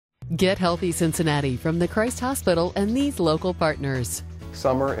Get Healthy Cincinnati from the Christ Hospital and these local partners.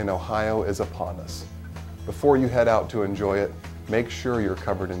 Summer in Ohio is upon us. Before you head out to enjoy it, make sure you're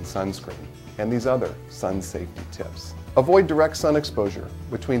covered in sunscreen and these other sun safety tips. Avoid direct sun exposure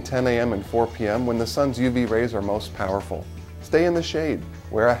between 10 a.m. and 4 p.m. when the sun's UV rays are most powerful. Stay in the shade,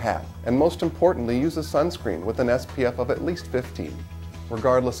 wear a hat, and most importantly, use a sunscreen with an SPF of at least 15.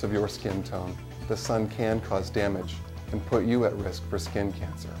 Regardless of your skin tone, the sun can cause damage and put you at risk for skin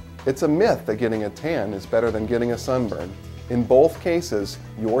cancer. It's a myth that getting a tan is better than getting a sunburn. In both cases,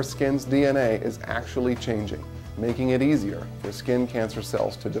 your skin's DNA is actually changing, making it easier for skin cancer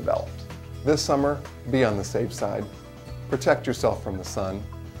cells to develop. This summer, be on the safe side. Protect yourself from the sun,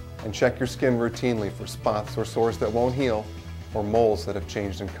 and check your skin routinely for spots or sores that won't heal, or moles that have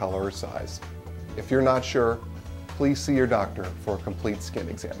changed in color or size. If you're not sure, please see your doctor for a complete skin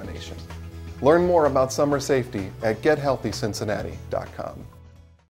examination. Learn more about summer safety at GetHealthyCincinnati.com.